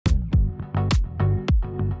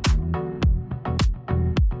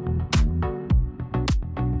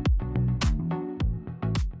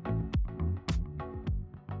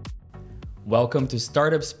Welcome to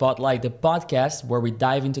Startup Spotlight, the podcast where we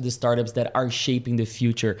dive into the startups that are shaping the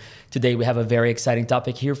future. Today we have a very exciting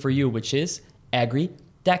topic here for you, which is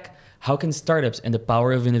AgriTech. How can startups and the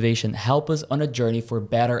power of innovation help us on a journey for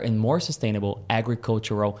better and more sustainable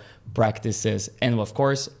agricultural practices? And of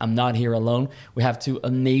course, I'm not here alone. We have two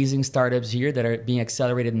amazing startups here that are being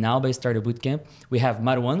accelerated now by Startupbootcamp. We have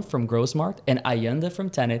Marwan from GrowSmart and Ayanda from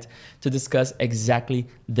Tanit to discuss exactly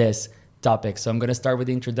this topic. So I'm going to start with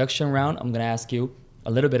the introduction round. I'm going to ask you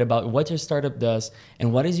a little bit about what your startup does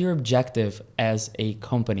and what is your objective as a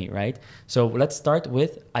company, right? So let's start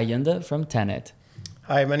with Ayanda from Tanit.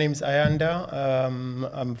 Hi, my name is Ayanda.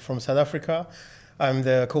 I'm from South Africa. I'm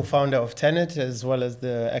the co-founder of Tanit as well as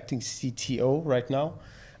the acting CTO right now.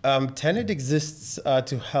 Tanit exists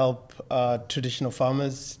to help traditional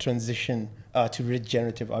farmers transition to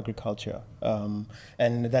regenerative agriculture.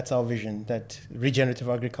 And that's our vision, that regenerative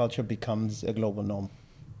agriculture becomes a global norm.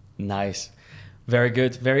 Nice. Very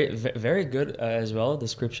good. Very good as well,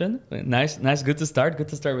 description. Nice. Good to start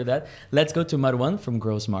with that. Let's go to Marwan from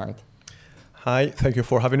GrowSmart. Hi, thank you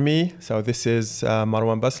for having me. So this is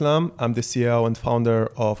Marwan Baslam. I'm the CEO and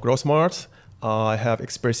founder of GrowSmart. I have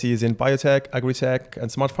expertise in biotech, agri-tech,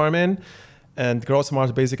 and smart farming. And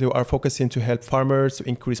GrowSmart basically are focusing to help farmers to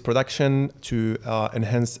increase production, to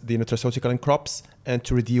enhance the nutraceutical in crops, and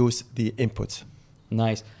to reduce the inputs.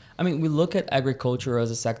 Nice. I mean, we look at agriculture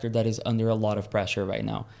as a sector that is under a lot of pressure right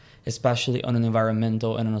now, especially on an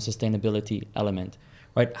environmental and on a sustainability element,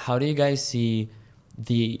 right? How do you guys see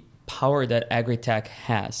the power that agri-tech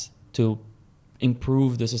has to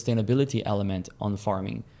improve the sustainability element on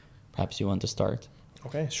farming? Perhaps you want to start.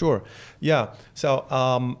 Okay, sure. Yeah. So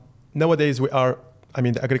nowadays the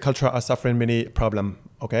agriculture are suffering many problems,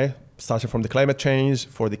 okay? Starting from the climate change,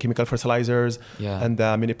 for the chemical fertilizers, and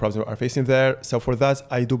many problems we are facing there. So for that,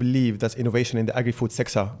 I do believe that innovation in the agri-food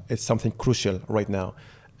sector is something crucial right now.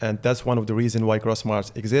 And that's one of the reasons why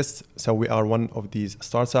GrowSmart exists. So we are one of these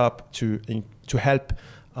startups to help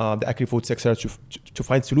the agri-food sector to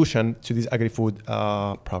find solution to these agri-food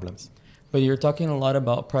problems. But you're talking a lot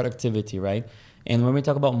about productivity, right? And when we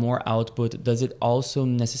talk about more output, does it also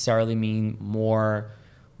necessarily mean more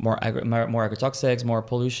agrotoxics, more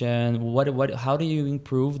pollution? How do you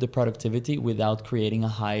improve the productivity without creating a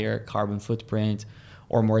higher carbon footprint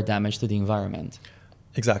or more damage to the environment?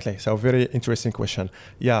 Exactly. So very interesting question.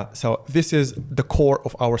 Yeah. So this is the core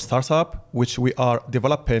of our startup, which we are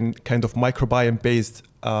developing kind of microbiome-based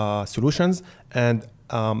solutions and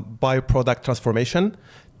bioproduct transformation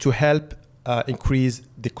to help increase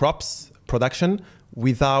the crops production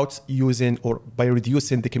without using or by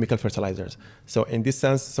reducing the chemical fertilizers. So in this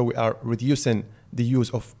sense, we are reducing the use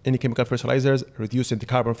of any chemical fertilizers, reducing the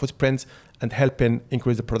carbon footprint, and helping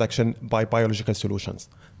increase the production by biological solutions.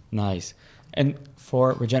 Nice. And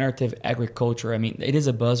for regenerative agriculture, I mean, it is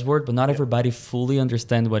a buzzword, but not everybody fully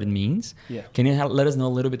understands what it means. Yeah. Can you let us know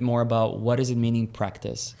a little bit more about what does it mean in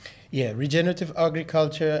practice? Yeah, regenerative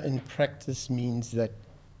agriculture in practice means that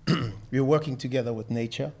we're working together with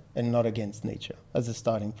nature and not against nature as a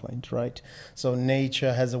starting point, right? So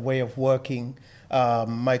nature has a way of working,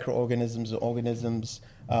 microorganisms or organisms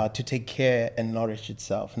to take care and nourish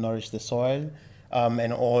itself, nourish the soil,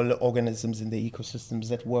 and all organisms in the ecosystems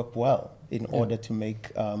that work well in order to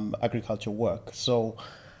make agriculture work. So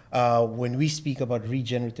when we speak about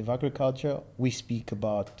regenerative agriculture, we speak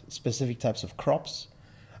about specific types of crops.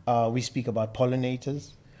 We speak about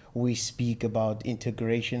pollinators. We speak about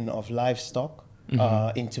integration of livestock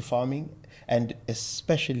into farming, and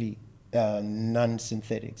especially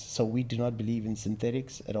non-synthetics. So we do not believe in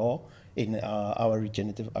synthetics at all in our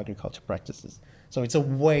regenerative agriculture practices. So it's a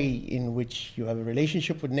way in which you have a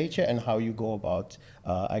relationship with nature and how you go about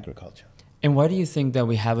agriculture. And why do you think that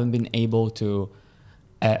we haven't been able to,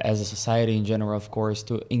 as a society in general, of course,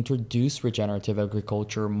 to introduce regenerative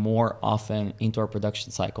agriculture more often into our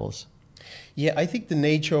production cycles? Yeah, I think the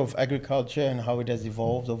nature of agriculture and how it has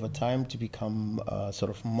evolved over time to become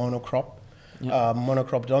sort of monocrop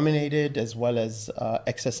dominated, as well as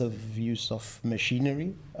excessive use of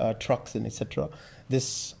machinery, trucks and etc.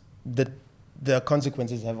 The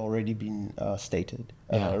consequences have already been stated,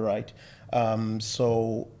 right?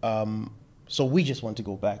 So we just want to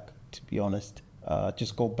go back, to be honest,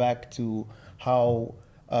 just go back to how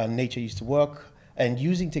nature used to work. And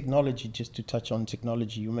using technology, just to touch on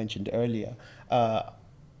technology you mentioned earlier,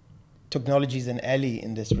 technology is an ally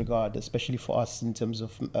in this regard, especially for us in terms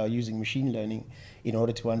of using machine learning in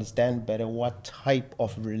order to understand better what type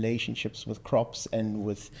of relationships with crops and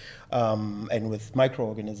with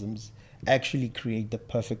microorganisms actually create the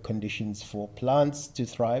perfect conditions for plants to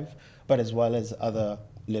thrive, but as well as other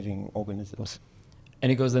living organisms.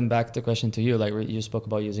 And it goes then back to the question to you, like you spoke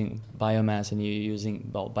about using biomass and you using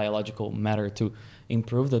biological matter to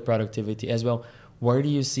improve the productivity as well. Where do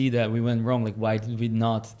you see that we went wrong? Like, why did we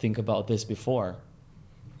not think about this before?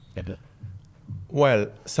 Well,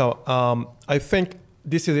 so I think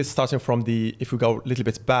this is starting from if we go a little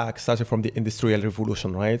bit back, starting from the industrial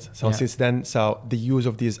revolution, right? So since then, so the use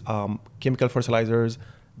of these chemical fertilizers,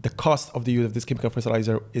 the cost of the use of this chemical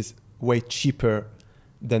fertilizer is way cheaper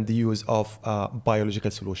than the use of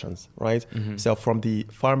biological solutions, right? So from the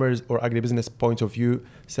farmers or agribusiness point of view,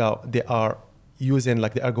 so they are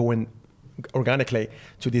going organically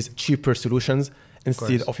to these cheaper solutions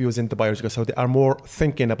instead of using the biological. So they are more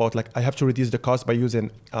thinking about like, I have to reduce the cost by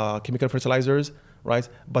using chemical fertilizers, right?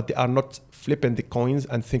 But they are not flipping the coins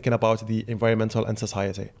and thinking about the environmental and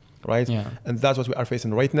society, right? Yeah. And that's what we are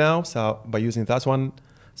facing right now. So by using that one,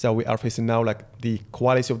 so we are facing now like the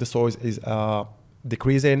quality of the soils is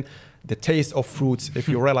decreasing. The taste of fruits, if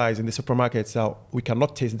you realize in the supermarket, so we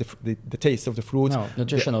cannot taste the taste of the fruit. No,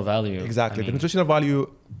 nutritional value. Exactly. The nutritional value,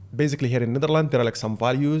 basically here in Netherlands, there are like some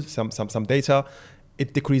values, some data.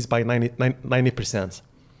 It decreased by 90%.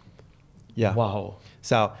 Yeah. Wow.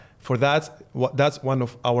 So for that, that's one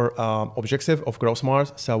of our objectives of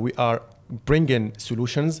GrowSmart. So we are bringing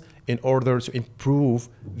solutions in order to improve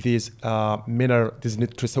this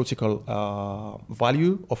nutraceutical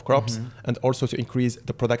value of crops and also to increase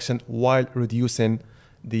the production while reducing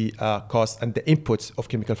the cost and the inputs of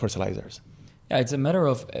chemical fertilizers. Yeah, it's a matter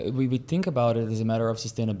of, we think about it as a matter of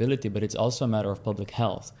sustainability, but it's also a matter of public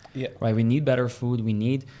health. Yeah. Right? We need better food. We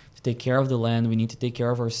need to take care of the land. We need to take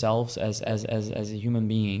care of ourselves as human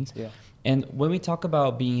beings. Yeah. And when we talk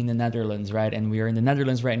about being in the Netherlands, right? And we are in the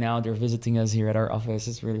Netherlands right now. They're visiting us here at our office.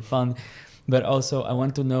 It's really fun. But also, I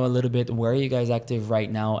want to know a little bit, where are you guys active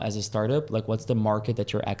right now as a startup? Like, what's the market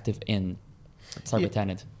that you're active in? Let's start with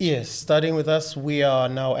Tanit. Yes, starting with us, we are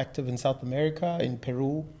now active in South America, in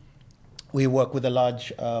Peru. We work with a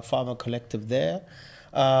large farmer collective there.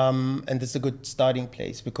 And this is a good starting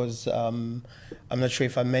place because I'm not sure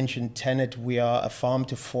if I mentioned Tanit. We are a farm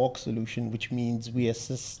to fork solution, which means we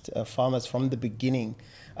assist farmers from the beginning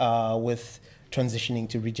with transitioning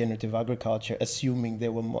to regenerative agriculture, assuming they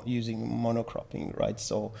were using monocropping, right?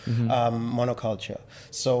 So monoculture.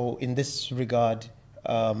 So in this regard,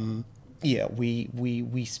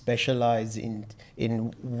 we specialize in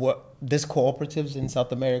what this cooperatives in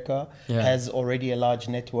South America has already a large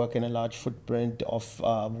network and a large footprint of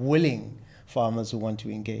willing farmers who want to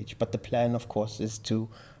engage. But the plan, of course, is to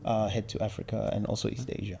head to Africa and also East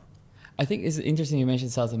Asia. I think it's interesting you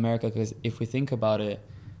mentioned South America because if we think about it,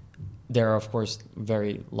 there are, of course,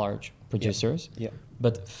 very large producers. Yeah.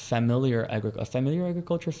 But family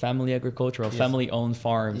agriculture, or family-owned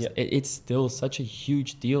farms, it's still such a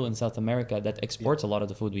huge deal in South America that exports a lot of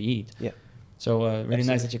the food we eat. Yeah. So really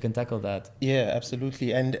nice that you can tackle that. Yeah,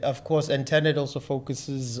 absolutely. And of course, Tanit also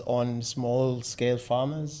focuses on small-scale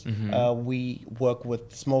farmers. We work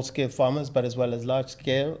with small-scale farmers, but as well as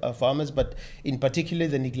large-scale farmers. But in particular,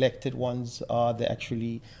 the neglected ones are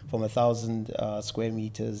actually from 1,000 square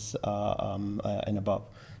meters and above.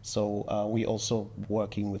 So we also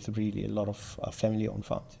working with really a lot of family-owned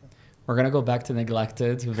farms. We're going to go back to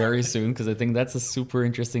neglected very soon because I think that's a super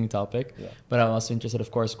interesting topic. Yeah. But I'm also interested,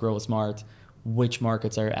 of course, GrowSmart. Which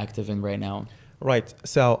markets are you active in right now? Right.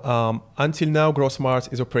 So until now,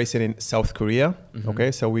 GrowSmart is operating in South Korea.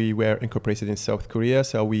 Okay. So we were incorporated in South Korea.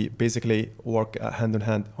 So we basically work hand in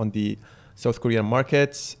hand on the South Korean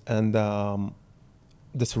markets and the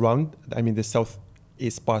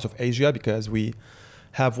southeast part of Asia, because we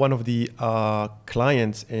have one of the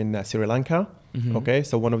clients in Sri Lanka. Okay.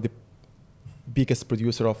 So one of the biggest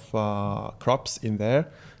producer of crops in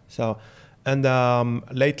there. So. And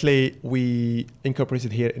lately we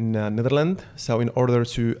incorporated here in Netherlands. So in order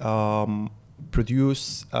to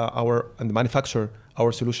produce and manufacture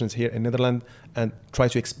our solutions here in Netherlands and try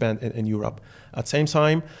to expand in Europe. At the same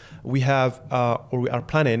time, we are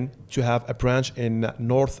planning to have a branch in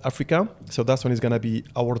North Africa. So that's when it's going to be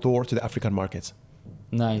our door to the African markets.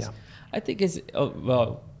 Nice. Yeah. I think it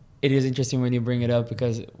is interesting when you bring it up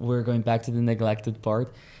because we're going back to the neglected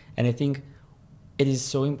part. And I think it is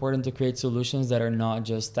so important to create solutions that are not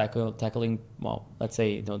just tackling, let's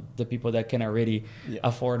say, the people that can already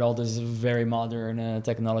afford all these very modern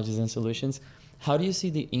technologies and solutions. How do you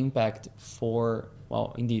see the impact for,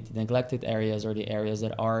 indeed, neglected areas or the areas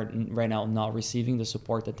that are right now not receiving the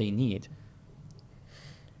support that they need?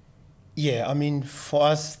 Yeah, I mean, for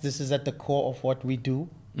us, this is at the core of what we do.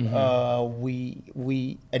 And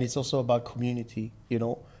it's also about community,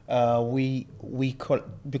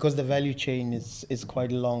 because the value chain is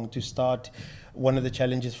quite long. To start one of the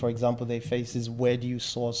challenges, for example, they face is where do you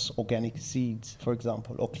source organic seeds, for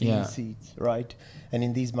example, or clean seeds, right? And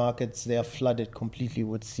in these markets, they are flooded completely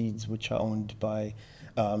with seeds which are owned by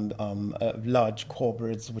large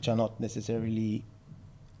corporates, which are not necessarily,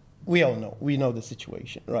 we know the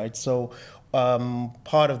situation, right? So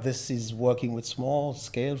part of this is working with small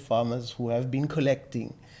scale farmers who have been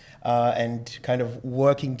collecting and kind of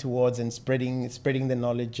working towards and spreading the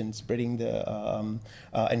knowledge and spreading the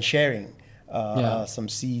and sharing some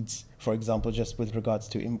seeds, for example, just with regards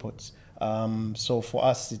to inputs. So for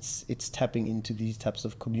us, it's tapping into these types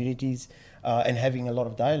of communities and having a lot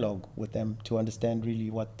of dialogue with them to understand really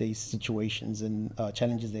what their situations and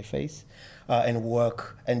challenges they face, and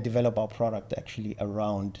work and develop our product actually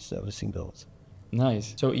around servicing those.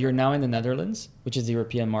 Nice. So you're now in the Netherlands, which is the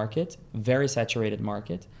European market, very saturated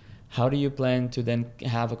market. How do you plan to then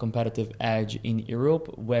have a competitive edge in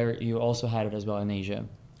Europe, where you also had it as well in Asia?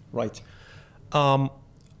 Right.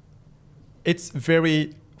 It's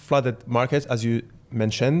very flooded market, as you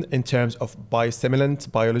mentioned, in terms of biostimulant,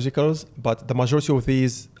 biologicals, but the majority of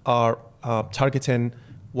these are targeting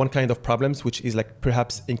one kind of problems, which is like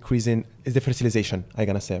perhaps increasing is the fertilization, I'm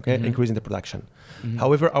gonna say, okay, increasing the production.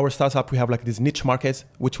 However, our startup, we have like this niche market,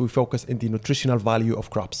 which we focus in the nutritional value of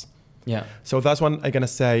crops. Yeah. So that's one I'm gonna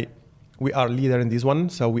say we are leader in this one.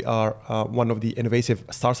 So we are one of the innovative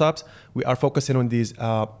startups. We are focusing on these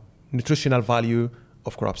nutritional value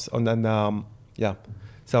of crops, and then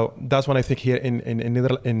So that's one I think here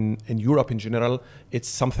in Europe in general, it's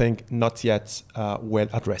something not yet well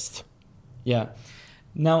addressed. Yeah.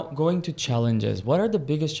 Now, going to challenges, what are the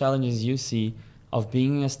biggest challenges you see of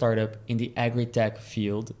being a startup in the agri-tech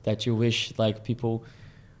field that you wish like people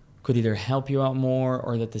could either help you out more,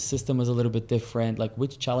 or that the system was a little bit different? Like,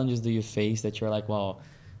 which challenges do you face that you're like, well,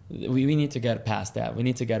 we need to get past that. We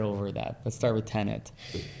need to get over that. Let's start with Tanit.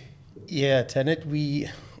 Yeah, Tanit, we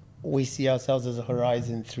see ourselves as a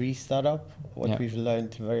Horizon 3 startup. What we've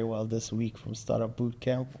learned very well this week from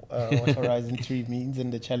Startupbootcamp, what Horizon 3 means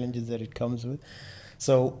and the challenges that it comes with.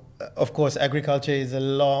 So, of course, agriculture is a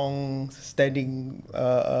long-standing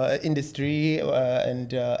industry,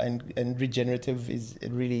 and regenerative is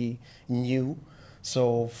really new.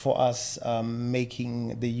 So for us,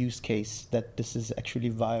 making the use case that this is actually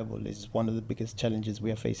viable is one of the biggest challenges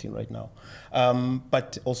we are facing right now.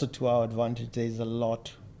 But also to our advantage, there's a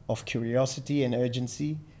lot of curiosity and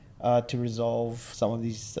urgency to resolve some of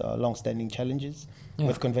these long-standing challenges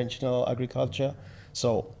with conventional agriculture.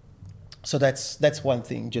 So that's one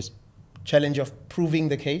thing, just challenge of proving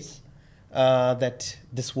the case that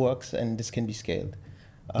this works and this can be scaled.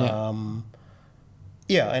 And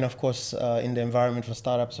of course, in the environment for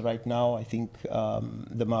startups right now, I think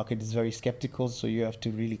the market is very skeptical. So you have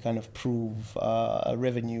to really kind of prove a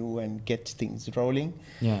revenue and get things rolling.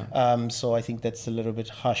 So I think that's a little bit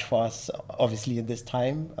harsh for us, obviously, at this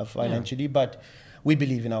time financially. But we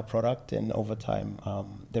believe in our product, and over time,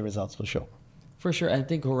 the results will show. For sure. I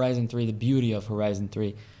think Horizon 3, the beauty of Horizon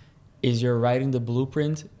 3 is you're writing the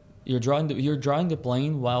blueprint. You're drawing the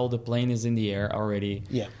plane while the plane is in the air already.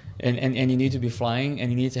 Yeah. And you need to be flying,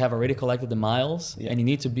 and you need to have already collected the miles, and you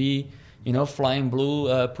need to be, Flying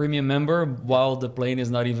Blue premium member while the plane is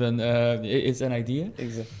not even, it's an idea.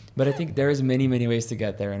 Exactly. But I think there is many ways to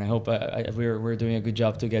get there, and I hope we're doing a good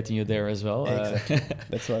job to getting you there as well. Exactly.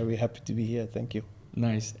 That's why we're happy to be here. Thank you.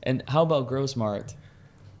 Nice. And how about GrowSmart?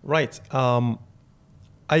 Right. I'm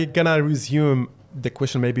gonna resume the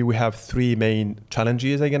question. Maybe we have three main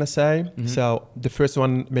challenges, I'm gonna say. So the first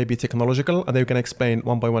one may be technological, and then we're gonna explain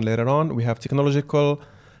one by one later on. We have technological,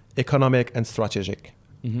 economic, and strategic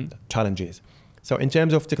challenges. So in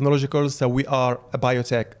terms of technological, so we are a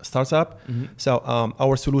biotech startup. So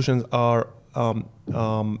our solutions are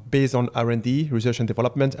based on R&D, research and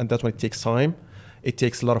development, and that's why it takes time. It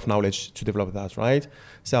takes a lot of knowledge to develop that, right?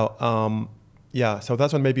 So so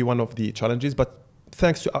that's one maybe one of the challenges, but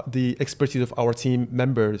thanks to the expertise of our team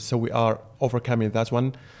members, so we are overcoming that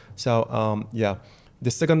one. So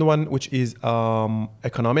the second one, which is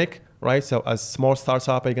economic, right? So as small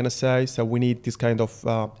startup, I'm gonna say, so we need this kind of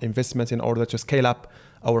investment in order to scale up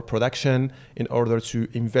our production, in order to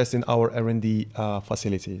invest in our R&D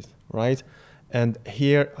facilities, right? And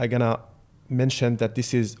here I'm gonna mention that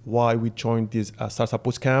this is why we joined this Startup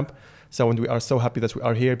Bootcamp. So we are so happy that we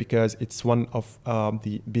are here, because it's one of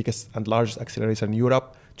the biggest and largest accelerators in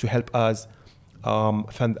Europe to help us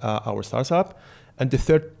fund our startup. And the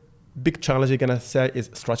third big challenge I'm gonna say is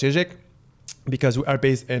strategic, because we are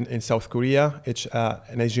based in South Korea. It's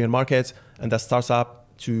an Asian market, and a startup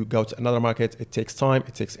to go to another market, it takes time,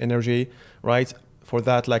 it takes energy, right? For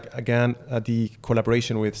that, like again, the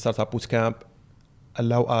collaboration with Startup Bootcamp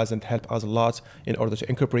allow us and help us a lot in order to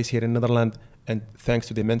incorporate here in Netherlands. And thanks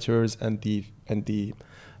to the mentors and the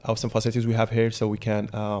awesome facilities we have here, so we can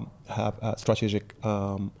have strategic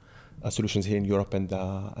solutions here in Europe and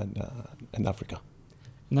Africa.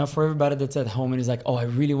 Now, for everybody that's at home and is like, oh, I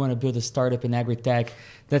really want to build a startup in agri-tech.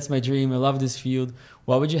 That's my dream. I love this field.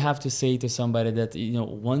 What would you have to say to somebody that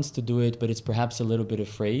wants to do it, but is perhaps a little bit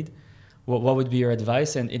afraid? What would be your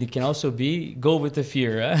advice? And it can also be go with the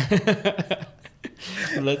fear. Huh?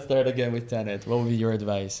 Let's start again with Tanit. What would be your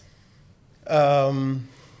advice?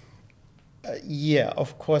 Yeah,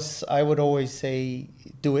 of course, I would always say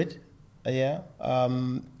do it. I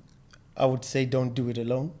would say don't do it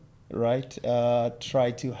alone. Right?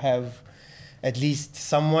 Try to have at least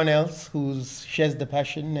someone else who shares the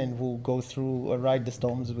passion and who go through or ride the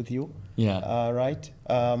storms with you. Yeah. Right?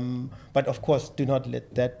 But of course, do not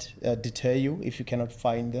let that deter you if you cannot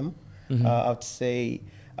find them. Mm-hmm. I would say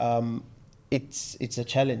it's a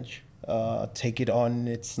challenge. Take it on.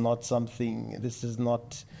 It's not something, this is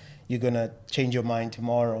not, you're going to change your mind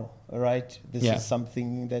tomorrow. Right? This is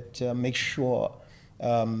something that makes sure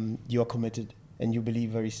you're committed and you believe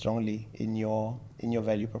very strongly in your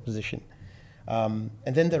value proposition. And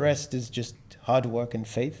then the rest is just hard work and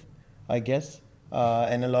faith, I guess,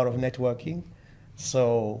 and a lot of networking.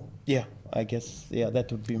 So, yeah, I guess,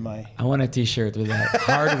 that would be my... I want a t-shirt with that.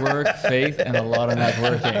 Hard work, faith, and a lot of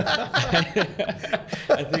networking.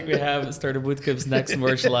 I think we have Startup Bootcamp's next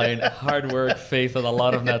merch line. Hard work, faith, and a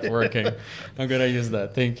lot of networking. I'm going to use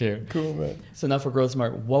that. Thank you. Cool, man. So now for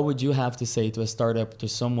GrowSmart, what would you have to say to a startup, to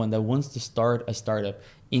someone that wants to start a startup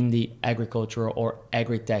in the agricultural or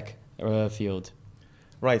agri-tech field?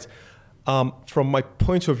 Right. From my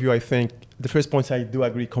point of view, I think the first point, I do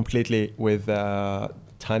agree completely with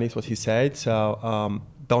Tanit, what he said. So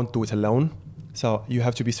don't do it alone. So you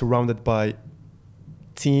have to be surrounded by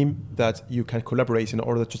team that you can collaborate in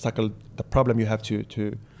order to tackle the problem you have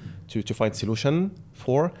to find solution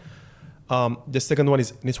for. The second one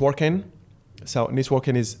is networking. So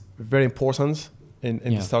networking is very important in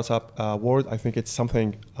the startup world. I think it's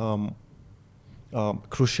something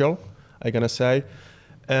crucial, I'm gonna say.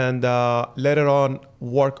 And later on,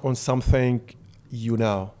 work on something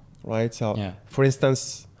right? So for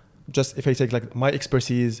instance, just if I take like my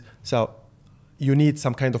expertise, so you need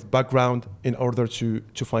some kind of background in order to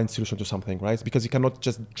find solution to something, right? Because you cannot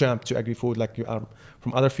just jump to agri-food like you are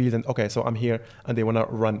from other fields and okay, so I'm here and they want to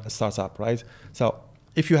run a startup, right? So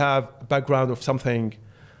if you have a background of something,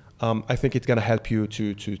 I think it's gonna help you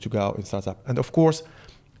to go in startup. And of course,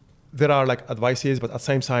 there are like advices, but at the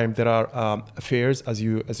same time, there are fears, as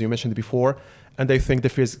you mentioned before. And I think the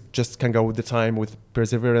fears just can go with the time, with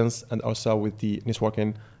perseverance, and also with the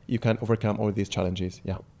networking, you can overcome all these challenges.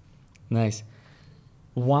 Yeah. Nice.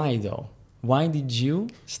 Why though? Why did you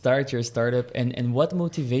start your startup, and what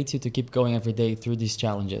motivates you to keep going every day through these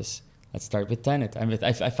challenges? Let's start with Tanit.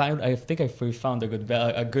 I think we found a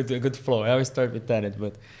good flow. I always start with Tanit,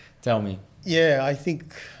 but tell me. Yeah, I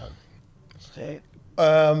think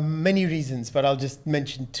many reasons, but I'll just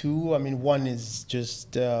mention two. I mean, one is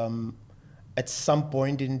just at some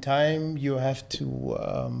point in time you have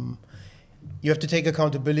to take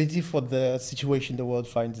accountability for the situation the world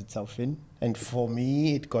finds itself in. And for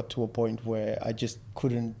me, it got to a point where I just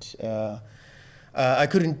couldn't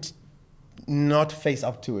not face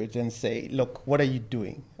up to it and say, look, what are you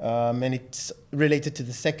doing? And it's related to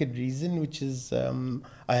the second reason, which is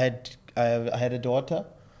I had a daughter,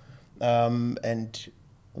 and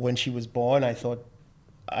when she was born, I thought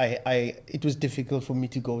it was difficult for me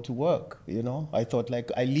to go to work. I thought like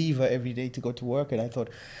I leave her every day to go to work, and I thought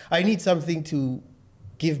I need something to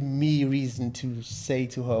give me reason to say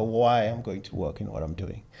to her why I'm going to work and what I'm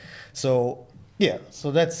doing. So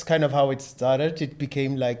that's kind of how it started. It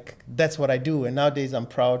became like, that's what I do. And nowadays I'm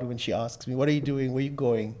proud when she asks me, what are you doing? Where are you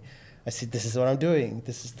going? I said, this is what I'm doing.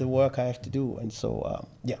 This is the work I have to do. And so,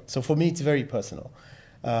 so for me, it's very personal.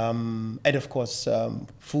 And of course,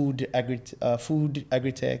 food,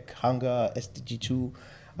 agritech, hunger, SDG2,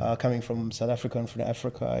 coming from South Africa and from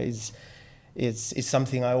Africa is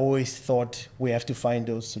something I always thought we have to find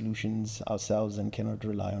those solutions ourselves and cannot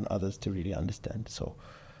rely on others to really understand. So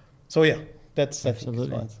yeah, that's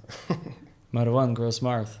absolutely. I think Marwan,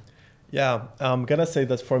 GrowSmart. Yeah, I'm gonna say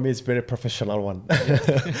that for me it's very professional one.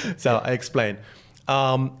 So I explain.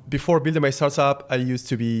 Before building my startup, I used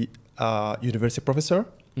to be a university professor.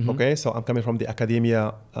 Mm-hmm. Okay, so I'm coming from the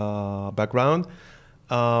academia background.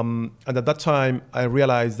 And at that time, I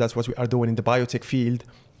realized that what we are doing in the biotech field,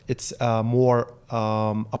 it's more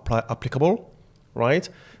applicable, right?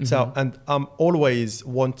 Mm-hmm. So, and I'm always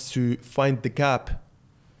want to find the gap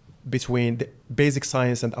between the basic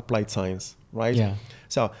science and applied science, right? Yeah.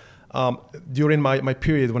 So during my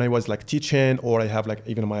period when I was like teaching, or I have like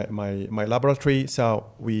even my laboratory, so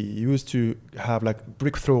we used to have like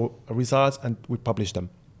breakthrough results and we publish them.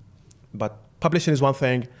 But publishing is one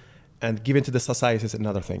thing and giving to the society is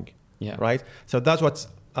another thing, right? So that's what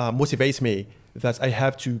motivates me, that I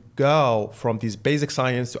have to go from this basic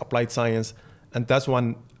science to applied science. And that's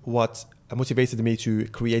what motivated me to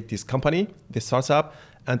create this company, this startup.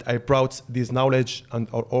 And I brought this knowledge and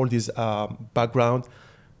all this background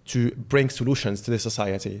to bring solutions to the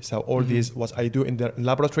society. So all these, what I do in the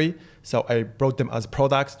laboratory, so I brought them as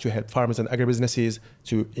products to help farmers and agribusinesses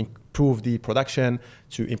to improve the production,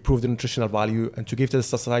 to improve the nutritional value, and to give to the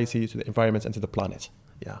society, to the environment, and to the planet.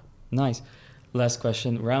 Yeah. Nice. Last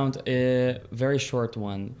question, round a very short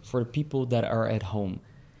one for the people that are at home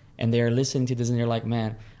and they are listening to this and they're like,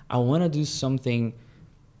 man, I want to do something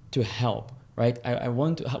to help, right? I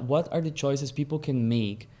want to, what are the choices people can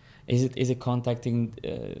make? Is it contacting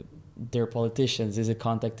their politicians? Is it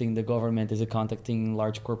contacting the government? Is it contacting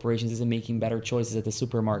large corporations? Is it making better choices at the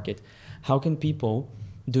supermarket? How can people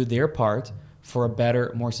do their part for a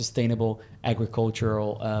better, more sustainable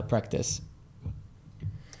agricultural practice?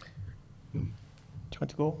 Do you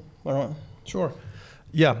want to go? All right. Sure.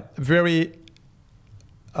 Yeah, very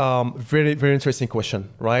interesting question,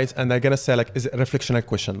 right? And I'm gonna say like, is it a reflectional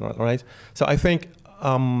question, right? So I think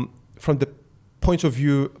from the point of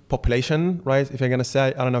view population, right? If you're gonna say,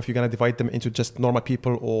 I don't know if you're gonna divide them into just normal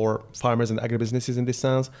people or farmers and agribusinesses in this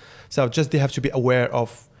sense. So just they have to be aware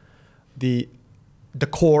of the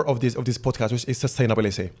core of this podcast, which is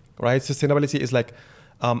sustainability, right? Sustainability is like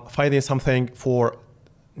finding something for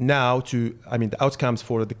now to, I mean, the outcomes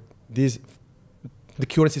for the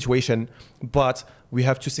current situation, but we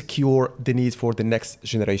have to secure the needs for the next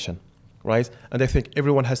generation, right? And I think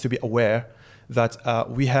everyone has to be aware that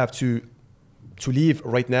we have to live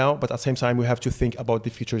right now, but at the same time, we have to think about the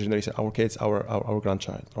future generation, our kids, our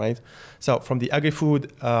grandchild, right? So from the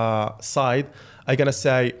agri-food side, I'm gonna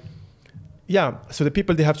say, yeah, so the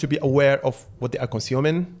people, they have to be aware of what they are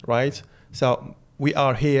consuming, right? So we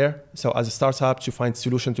are here, so as a startup, to find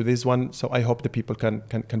solution to this one. So I hope the people can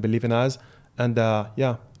believe in us, and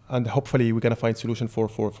yeah, and hopefully we're gonna find solution for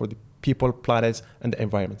the people, planet, and the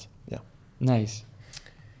environment. Yeah. Nice.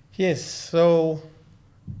 Yes. So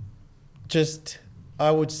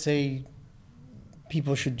I would say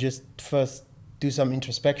people should just first do some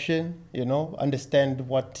introspection, understand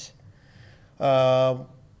what's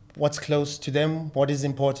close to them, what is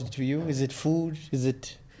important to you. Is it food? Is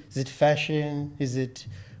it fashion?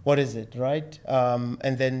 What is it, right?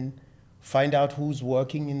 And then find out who's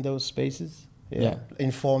working in those spaces. Yeah.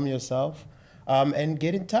 Inform yourself, and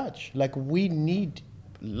get in touch. Like, we need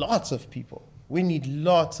lots of people. We need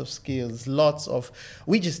lots of skills,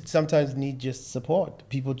 we just sometimes need just support,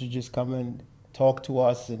 people to just come and talk to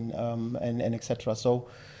us and etc. So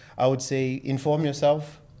I would say inform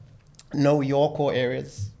yourself, know your core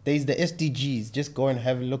areas. There's the SDGs, just go and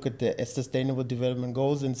have a look at the Sustainable Development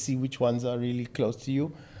Goals and see which ones are really close to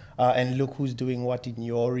you, and look who's doing what in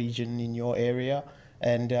your region, in your area,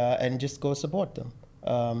 and just go support them.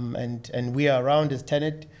 And we are around as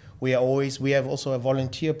Tanit. We have also a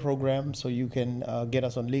volunteer program, so you can get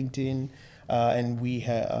us on LinkedIn, and we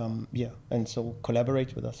have, and so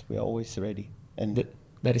collaborate with us. We are always ready. And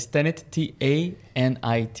that is Tanit,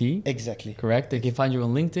 Tanit. Exactly. Correct. They can find you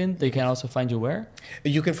on LinkedIn. They can also find you where?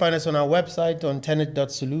 You can find us on our website on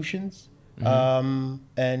tanit.solutions.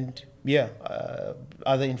 And yeah,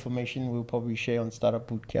 other information we'll probably share on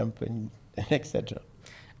Startupbootcamp and etc.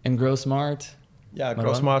 And GrowSmart. Yeah,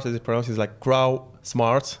 GrowSmart is pronounced is like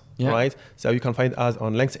GrowSmart, right? So you can find us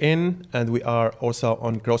on LinkedIn, and we are also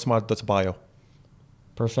on growsmart.bio.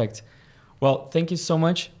 Perfect. Well, thank you so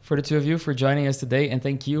much for the two of you for joining us today, and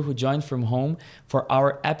thank you who joined from home for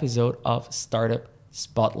our episode of Startup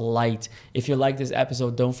Spotlight. If you like this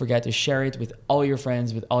episode, don't forget to share it with all your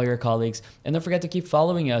friends, with all your colleagues, and don't forget to keep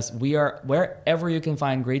following us. We are wherever you can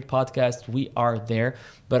find great podcasts, we are there.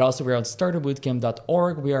 But also we're on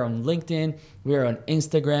startupbootcamp.org, we are on LinkedIn, we are on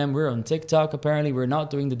Instagram, we're on TikTok. Apparently we're not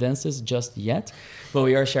doing the dances just yet, but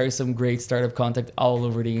we are sharing some great startup content all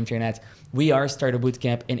over the internet. We are Startup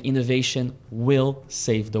Bootcamp, and innovation will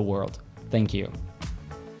save the world. Thank you.